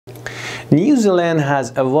New Zealand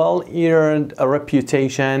has a well-earned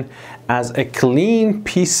reputation as a clean,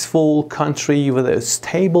 peaceful country with a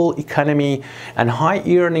stable economy and high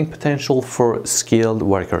earning potential for skilled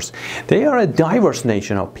workers. They are a diverse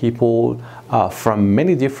nation of people from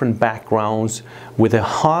many different backgrounds with a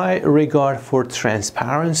high regard for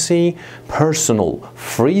transparency, personal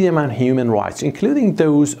freedom and human rights, including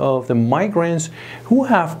those of the migrants who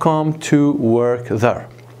have come to work there.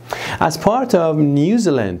 As part of New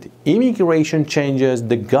Zealand immigration changes,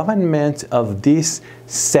 the government of this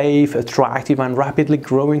safe, attractive and rapidly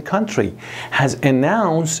growing country has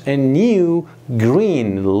announced a new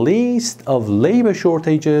green list of labor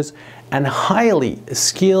shortages and highly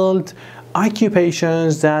skilled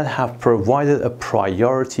occupations that have provided a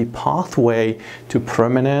priority pathway to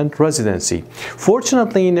permanent residency.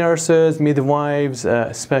 Fortunately, nurses, midwives,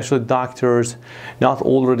 especially doctors not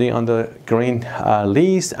already on the green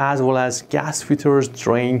list, as well as gas fitters,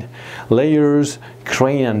 drain layers,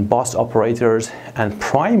 crane and bus operators, and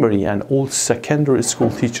primary and all secondary school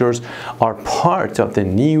teachers are part of the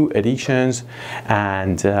new additions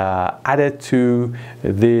and added to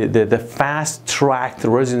the fast-tracked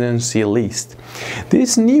residency list.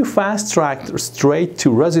 This new fast-tracked straight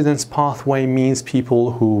to residence pathway means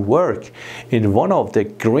people who work in one of the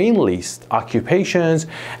green list occupations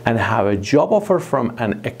and have a job offer from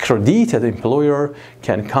an accredited employer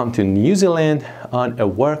can come to New Zealand on a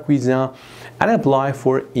work visa and apply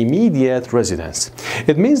for immediate residence.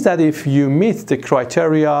 It means that if you meet the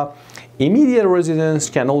criteria, immediate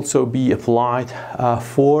residence can also be applied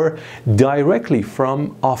for directly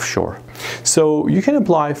from offshore. So you can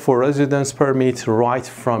apply for residence permit right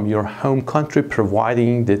from your home country,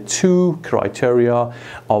 providing the two criteria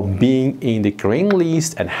of being in the green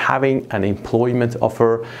list and having an employment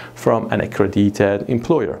offer from an accredited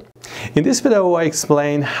employer. In this video, I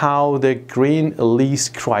explain how the green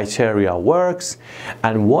list criteria works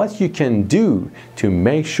and what you can do to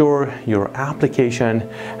make sure your application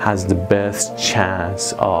has the best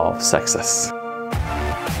chance of success.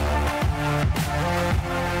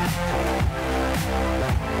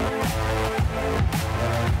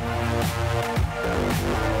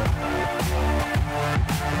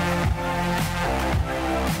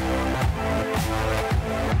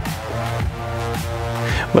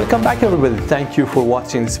 Welcome back everybody, thank you for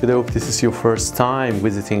watching this video. If this is your first time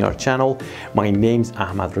visiting our channel, my name is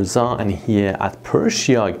Ahmad Reza and here at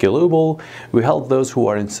Persia Global, we help those who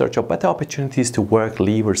are in search of better opportunities to work,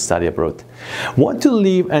 live or study abroad. Want to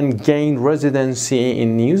live and gain residency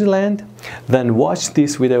in New Zealand? Then watch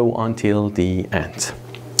this video until the end.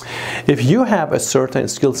 If you have a certain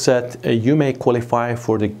skill set, you may qualify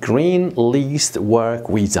for the green list work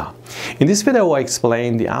visa. In this video, I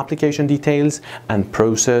explain the application details and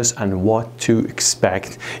process and what to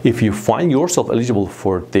expect if you find yourself eligible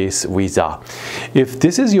for this visa. If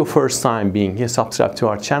this is your first time being here, subscribe to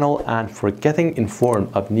our channel, and for getting informed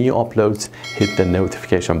of new uploads, hit the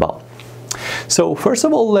notification bell. So first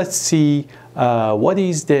of all, let's see what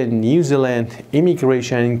is the New Zealand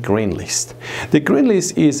Immigration Green List. The Green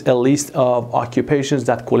List is a list of occupations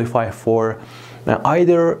that qualify for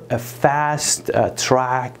either a fast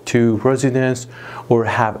track to residence or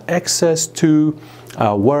have access to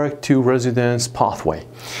work to residence pathway.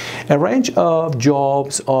 A range of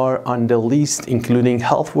jobs are on the list, including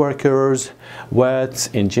health workers, vets,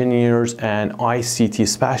 engineers, and ICT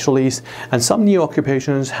specialists, and some new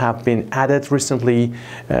occupations have been added recently.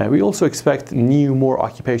 We also expect more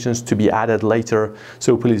occupations to be added later,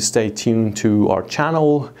 so please stay tuned to our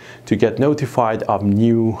channel to get notified of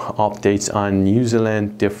new updates on New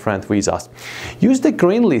Zealand different visas. Use the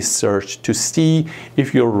green list search to see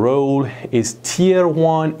if your role is Tier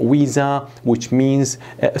 1 visa, which means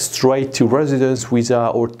a straight to residence visa,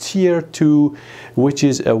 or Tier 2, which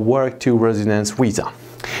is a work to residence visa.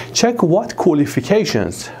 Check what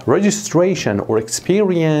qualifications, registration or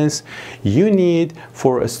experience you need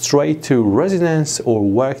for a straight to residence or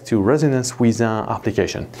work to residence visa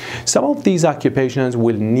application. Some of these occupations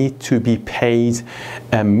will need to be paid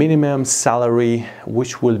a minimum salary,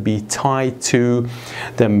 which will be tied to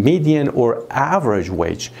the median or average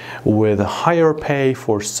wage, with a higher pay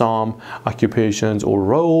for some occupations or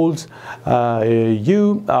roles.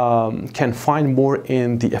 You can find more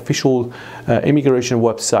in the official immigration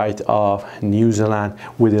website of New Zealand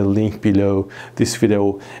with a link below this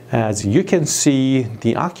video. As you can see,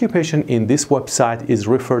 the occupation in this website is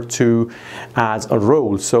referred to as a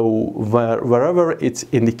role. So wherever it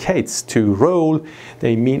indicates to role,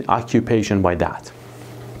 they mean occupation by that.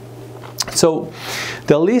 So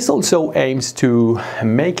the list also aims to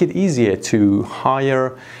make it easier to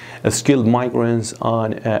hire skilled migrants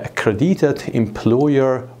on accredited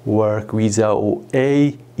employer work visa or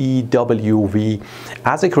AEWV.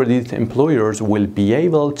 As accredited employers will be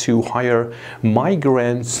able to hire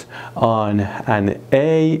migrants on an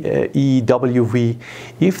AEWV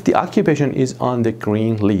if the occupation is on the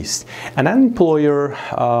green list. An employer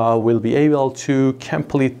will be able to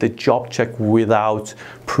complete the job check without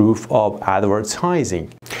proof of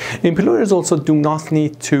advertising. Employers also do not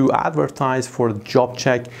need to advertise for the job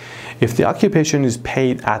check if the occupation is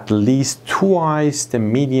paid at least twice the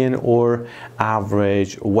median or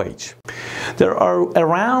average wage. There are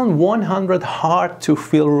around 100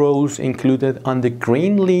 hard-to-fill roles included on the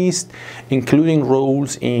green list, including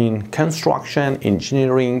roles in construction,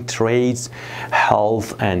 engineering, trades,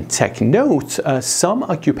 health, and tech. Note, some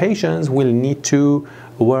occupations will need to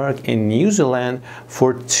work in New Zealand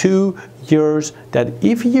for 2 years. That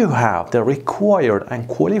if you have the required and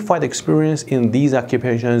qualified experience in these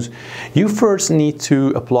occupations, you first need to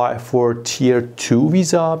apply for Tier 2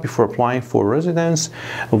 visa before applying for residence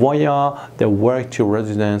via the work to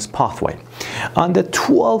residence pathway. On the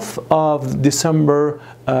 12th of December,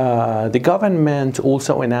 the government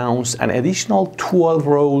also announced an additional 12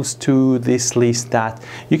 roles to this list that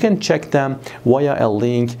you can check them via a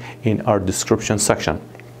link in our description section.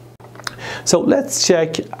 So let's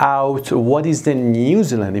check out what is the New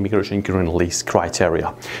Zealand immigration green list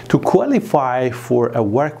criteria. To qualify for a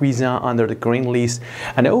work visa under the green list,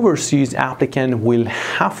 an overseas applicant will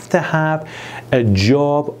have to have a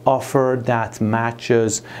job offer that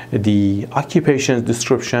matches the occupation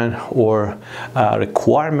description or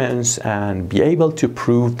requirements and be able to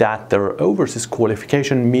prove that their overseas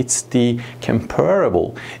qualification meets the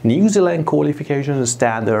comparable New Zealand qualification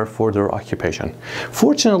standard for their occupation.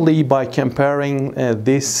 Fortunately, by comparing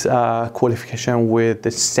this qualification with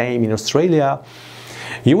the same in Australia,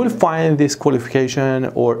 you will find this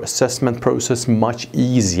qualification or assessment process much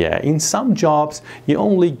easier. In some jobs, you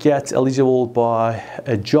only get eligible by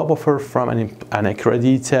a job offer from an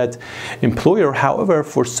accredited employer. However,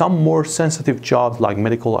 for some more sensitive jobs like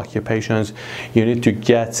medical occupations, you need to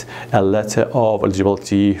get a letter of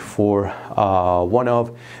eligibility for one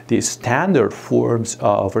of the standard forms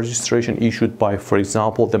of registration issued by, for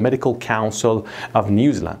example, the Medical Council of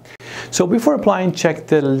New Zealand. So before applying, check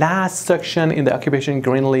the last section in the occupation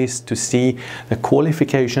green list to see the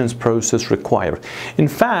qualifications process required. In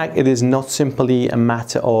fact, it is not simply a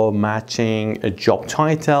matter of matching a job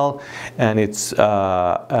title, and it's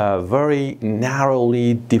a very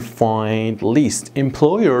narrowly defined list.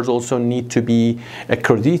 Employers also need to be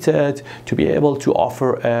accredited to be able to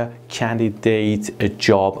offer a candidate a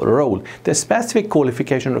job role. The specific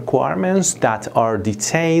qualification requirements that are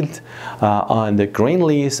detailed on the green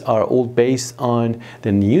list are all based on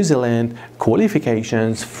the New Zealand qualifications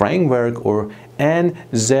framework, or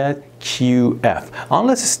NZQF,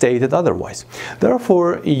 unless stated otherwise.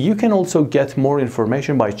 Therefore, you can also get more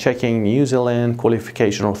information by checking New Zealand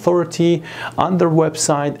Qualification Authority on their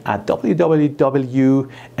website at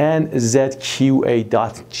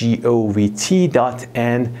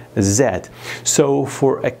www.nzqa.govt.nz. So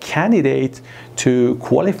for a candidate to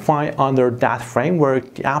qualify under that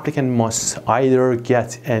framework, the applicant must either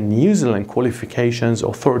get a New Zealand Qualifications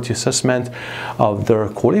Authority assessment of their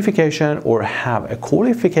qualification or have a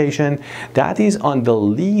qualification that is on the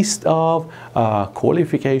list of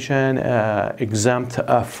qualification exempt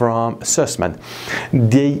from assessment.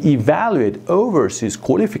 They evaluate overseas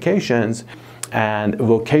qualifications and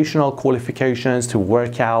vocational qualifications to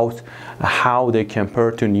work out how they compare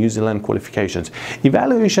to New Zealand qualifications.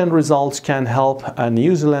 Evaluation results can help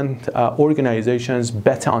New Zealand organizations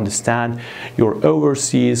better understand your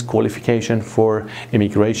overseas qualification for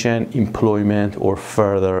immigration, employment, or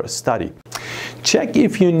further study. Check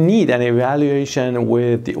if you need an evaluation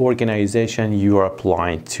with the organization you are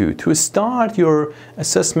applying to. To start your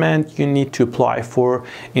assessment, you need to apply for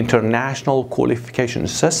International Qualification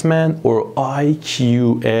Assessment, or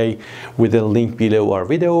IQA, with a link below our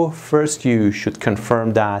video. First, you should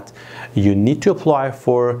confirm that you need to apply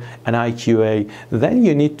for an IQA. Then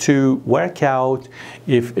you need to work out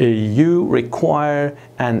if you require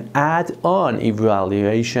an add-on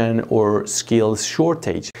evaluation or skills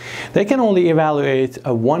shortage. They can only evaluate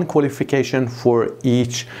one qualification for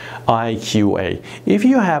each IQA. If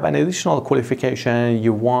you have an additional qualification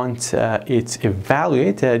you want it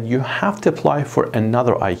evaluated, you have to apply for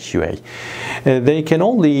another IQA. They can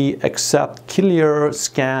only accept clear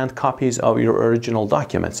scanned copies of your original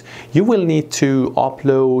documents. You will need to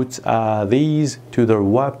upload these to their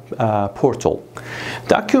web portal.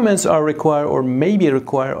 Documents are required, or maybe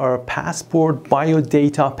require, our passport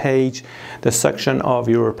biodata page, the section of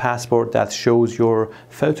your passport passport that shows your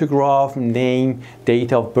photograph, name,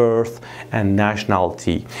 date of birth, and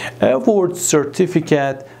nationality. Award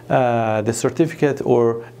certificate, the certificate or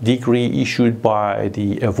degree issued by the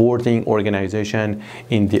awarding organization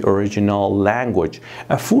in the original language.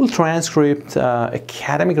 A full transcript,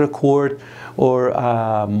 academic record, or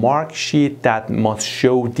a mark sheet that must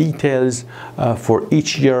show details for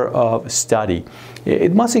each year of study.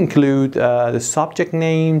 It must include the subject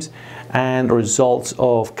names and results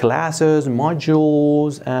of classes,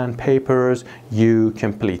 modules, and papers you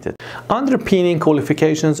completed. Underpinning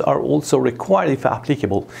qualifications are also required if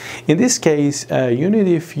applicable. In this case,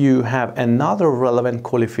 only if you have another relevant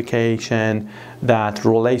qualification that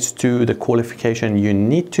relates to the qualification you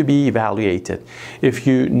need to be evaluated. If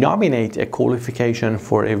you nominate a qualification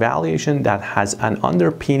for evaluation that has an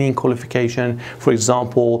underpinning qualification, for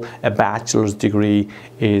example, a bachelor's degree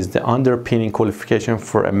is the underpinning qualification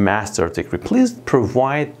for a master's degree, please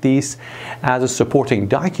provide this as a supporting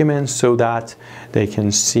document so that they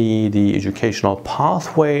can see the educational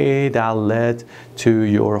pathway that led to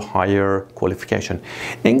your higher qualification.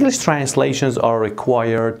 English translations are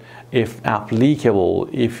required if applicable.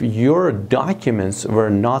 If your documents were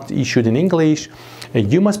not issued in English,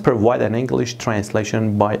 you must provide an English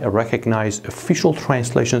translation by a recognized official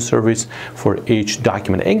translation service for each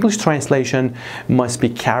document. English translation must be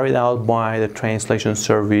carried out by the translation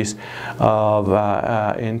service of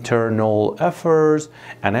internal affairs,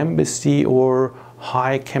 an embassy, or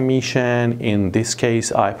High Commission. In this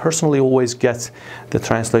case, I personally always get the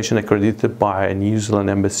translation accredited by a New Zealand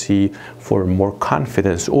embassy for more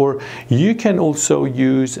confidence. Or you can also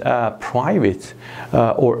use a private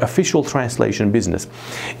or official translation business.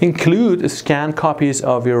 Include scanned copies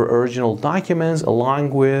of your original documents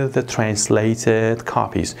along with the translated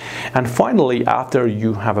copies. And finally, after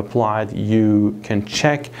you have applied, you can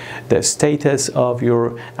check the status of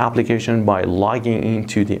your application by logging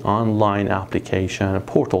into the online application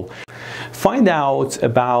portal. Find out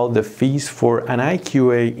about the fees for an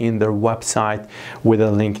IQA in their website with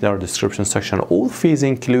a link in our description section. All fees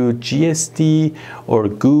include GST or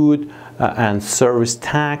good and service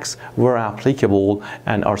tax where applicable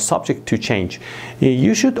and are subject to change.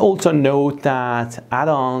 You should also note that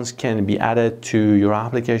add-ons can be added to your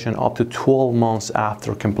application up to 12 months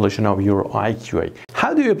after completion of your IQA.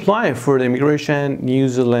 How do you apply for the Immigration New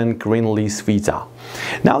Zealand Green List visa?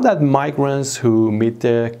 Now that migrants who meet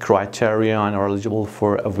the criteria and are eligible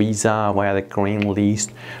for a visa via the Green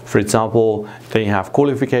List, for example, they have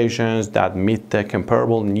qualifications that meet the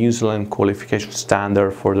comparable New Zealand qualification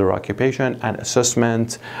standard for their occupation and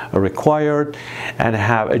assessment required, and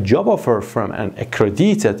have a job offer from an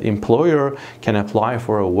accredited employer, can apply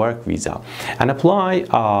for a work visa and apply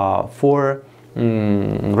for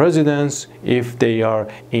residence if they are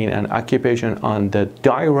in an occupation on the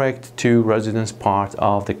direct to residence part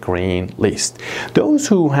of the Green List. Those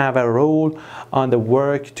who have a role on the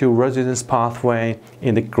work to residence pathway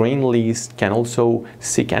in the Green List can also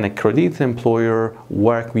seek an accredited employer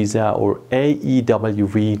work visa or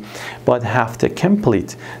AEWV, but have to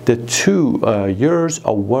complete the 2 years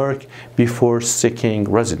of work before seeking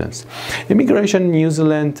residence. Immigration New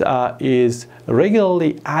Zealand is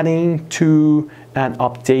regularly adding to and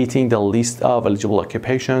updating the list of eligible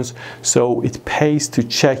occupations, so it pays to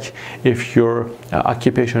check if your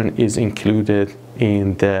occupation is included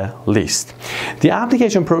in the list. The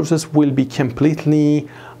application process will be completely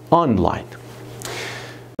online.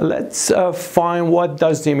 Let's find what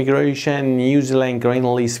does the Immigration New Zealand Green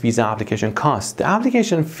List visa application cost. The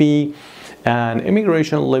application fee and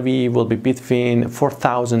immigration levy will be between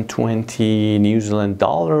 4,020 New Zealand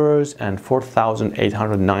dollars and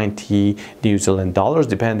 4,890 New Zealand dollars,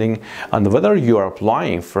 depending on whether you are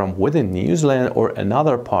applying from within New Zealand or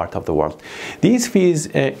another part of the world. These fees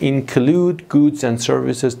include goods and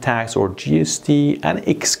services tax or GST and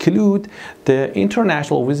exclude the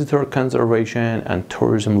International Visitor Conservation and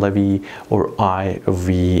Tourism Levy or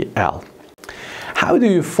IVL. How do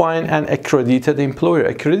you find an accredited employer?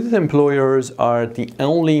 Accredited employers are the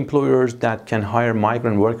only employers that can hire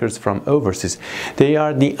migrant workers from overseas. They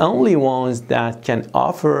are the only ones that can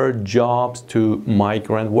offer jobs to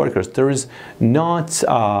migrant workers. There is not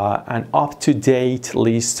an up-to-date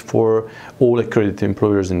list for all accredited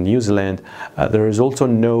employers in New Zealand. There is also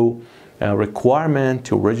no requirement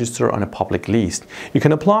to register on a public list. You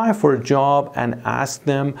can apply for a job and ask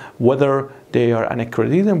them whether they are an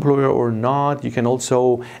accredited employer or not. You can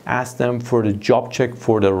also ask them for the job check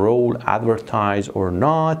for the role advertised or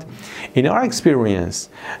not. In our experience,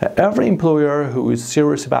 every employer who is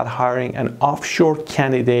serious about hiring an offshore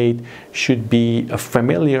candidate should be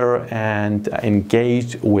familiar and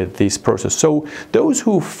engaged with this process. So those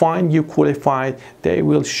who find you qualified, they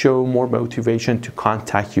will show more motivation to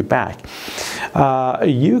contact you back.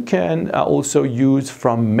 You can also use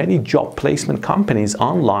from many job placement companies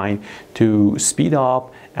online to speed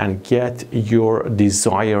up and get your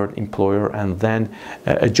desired employer and then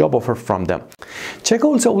a job offer from them. Check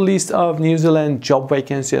also a list of New Zealand job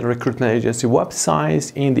vacancy and recruitment agency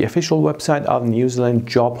websites in the official website of New Zealand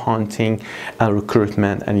Job Hunting and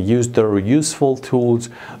Recruitment and use their useful tools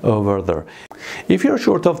over there. If you're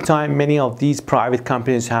short of time, many of these private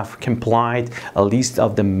companies have compiled a list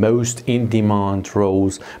of the most in-demand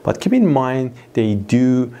roles, but keep in mind they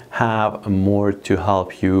do have more to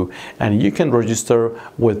help you, and you can register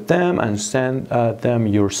with them and send them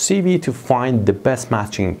your CV to find the best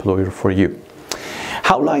matching employer for you.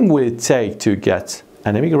 How long will it take to get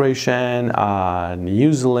an immigration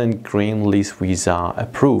New Zealand green list visa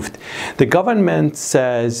approved? The government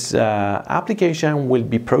says application will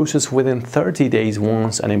be processed within 30 days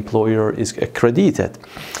once an employer is accredited.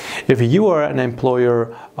 If you are an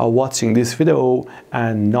employer watching this video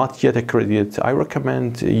and not yet accredited, I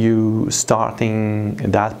recommend you starting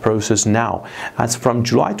that process now. As from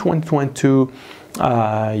July 2022,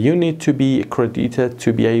 you need to be accredited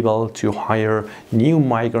to be able to hire new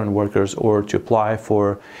migrant workers or to apply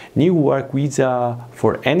for new work visa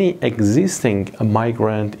for any existing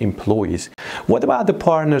migrant employees. What about the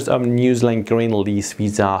partners of New Zealand green list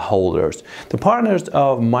visa holders? The partners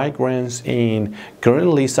of migrants in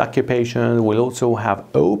green list occupation will also have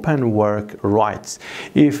open work rights.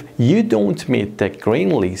 If you don't meet the green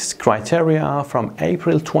list criteria from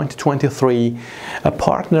April 2023, a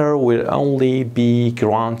partner will only be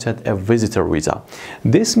granted a visitor visa.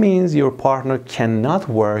 This means your partner cannot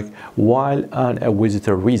work while on a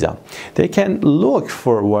visitor visa. They can look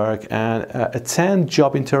for work and attend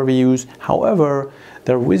job interviews. However,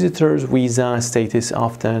 their visitor's visa status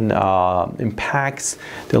often impacts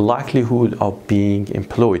the likelihood of being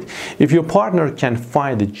employed. If your partner can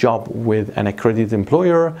find a job with an accredited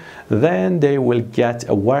employer, then they will get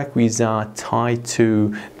a work visa tied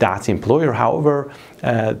to that employer. However,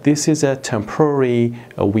 this is a temporary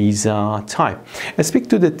visa type. Speak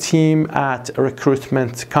to the team at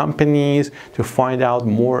recruitment companies to find out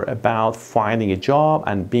more about finding a job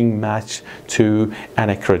and being matched to an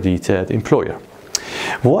accredited employer.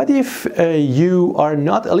 What if you are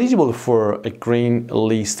not eligible for a green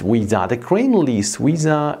list visa? The green list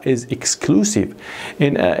visa is exclusive.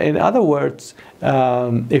 In other words,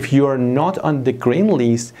 if you are not on the green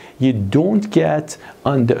list, you don't get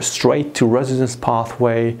on the straight to residence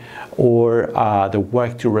pathway or the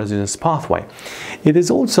work to residence pathway. It is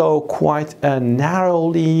also quite a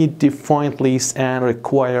narrowly defined list and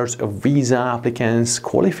requires a visa applicant's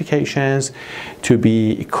qualifications to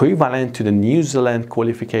be equivalent to the New Zealand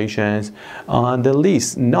qualifications on the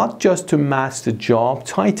list, not just to match the job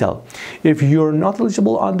title. If you're not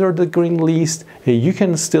eligible under the green list, you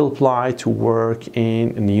can still apply to work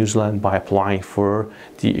in New Zealand by applying for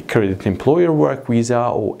the accredited employer work visa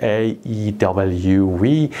or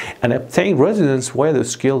AEWV and obtain residence via the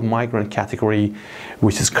skilled migrant category,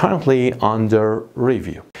 which is currently under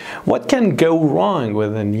review. What can go wrong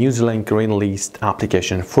with a New Zealand green list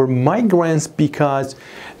application? For migrants, because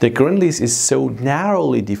the green list is so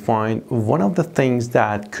narrowly defined, one of the things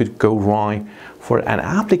that could go wrong for an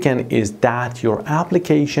applicant is that your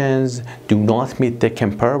applications do not meet the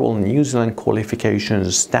comparable New Zealand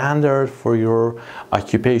qualifications standard for your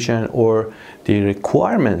occupation or the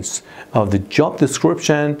requirements of the job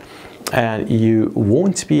description, and you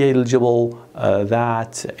won't be eligible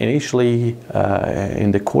that initially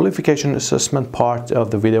in the qualification assessment part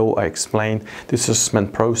of the video I explained the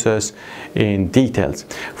assessment process in details.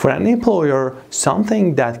 For an employer,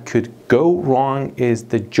 something that could go wrong is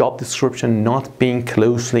the job description not being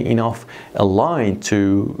closely enough aligned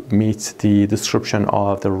to meet the description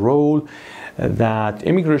of the role that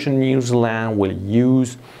Immigration New Zealand will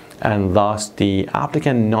use, and thus the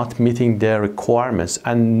applicant not meeting their requirements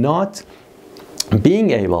and not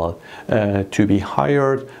being able to be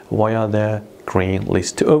hired via the green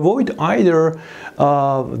list. To avoid either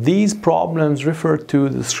of these problems, refer to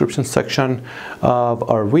the description section of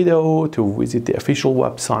our video, to visit the official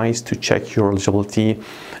websites to check your eligibility,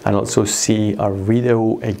 and also see our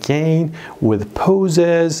video again with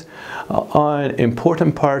poses on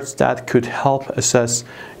important parts that could help assess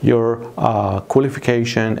your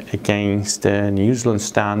qualification against New Zealand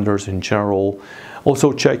standards in general.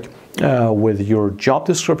 Also check with your job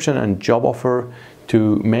description and job offer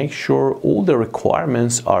to make sure all the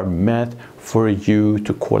requirements are met for you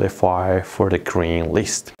to qualify for the green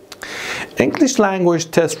list. English language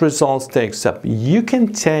test results they accept. You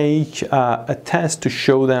can take a test to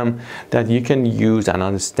show them that you can use and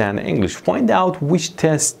understand English. Find out which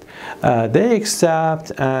test they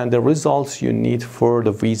accept and the results you need for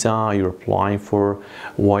the visa you're applying for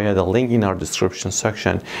via the link in our description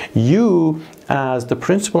section. You, as the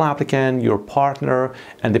principal applicant, your partner,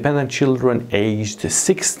 and dependent children aged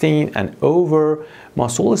 16 and over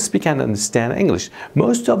must all speak and understand English.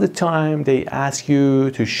 Most of the time they ask you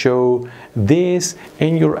to show this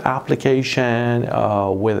in your application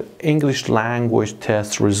with English language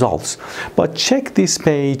test results. But check this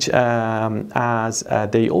page as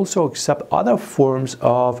they also accept other forms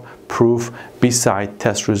of proof beside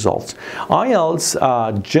test results. IELTS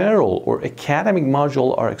general or academic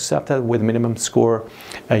module are accepted with minimum score.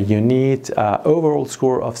 You need overall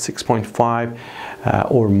score of 6.5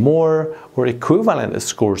 or more, or equivalent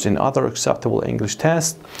scores in other acceptable English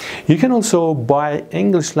tests. You can also buy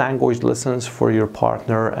English language lessons for your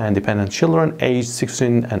partner and dependent children aged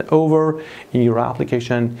 16 and over in your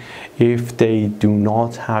application if they do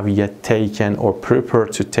not have yet taken or prepare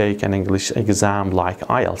to take an English exam like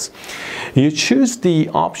IELTS. You choose the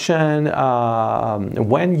option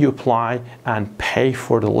when you apply and pay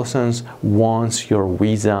for the lessons once your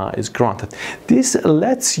visa is granted. This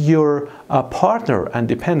lets your partner and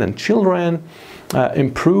dependent children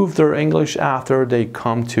improve their English after they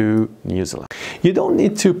come to New Zealand. You don't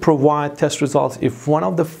need to provide test results if one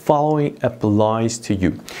of the following applies to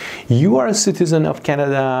you. You are a citizen of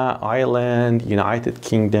Canada, Ireland, United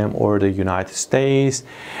Kingdom, or the United States,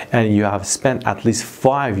 and you have spent at least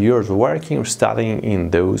 5 years working or studying in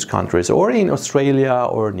those countries, or in Australia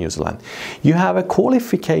or New Zealand. You have a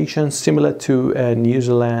qualification similar to a New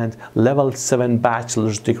Zealand level 7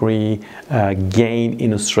 bachelor's degree gained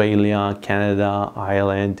in Australia, Canada,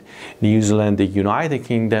 Ireland, New Zealand, the United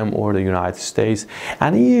Kingdom, or the United States,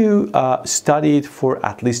 and you studied for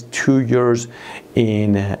at least 2 years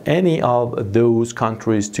in any of those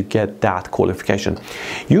countries to get that qualification.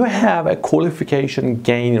 You have a qualification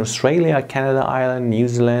gained in Australia, Canada, Ireland, New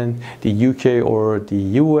Zealand, the UK, or the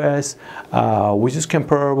US, which is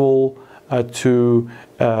comparable to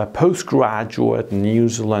postgraduate New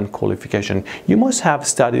Zealand qualification. You must have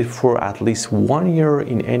studied for at least 1 year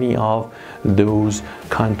in any of those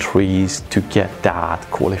countries to get that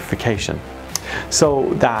qualification.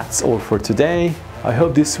 So that's all for today. I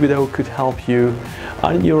hope this video could help you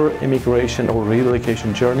on your immigration or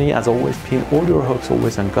relocation journey. As always, pin all your hopes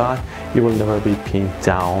always on God. You will never be pinned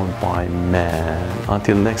down by man.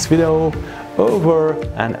 Until next video, over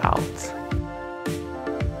and out.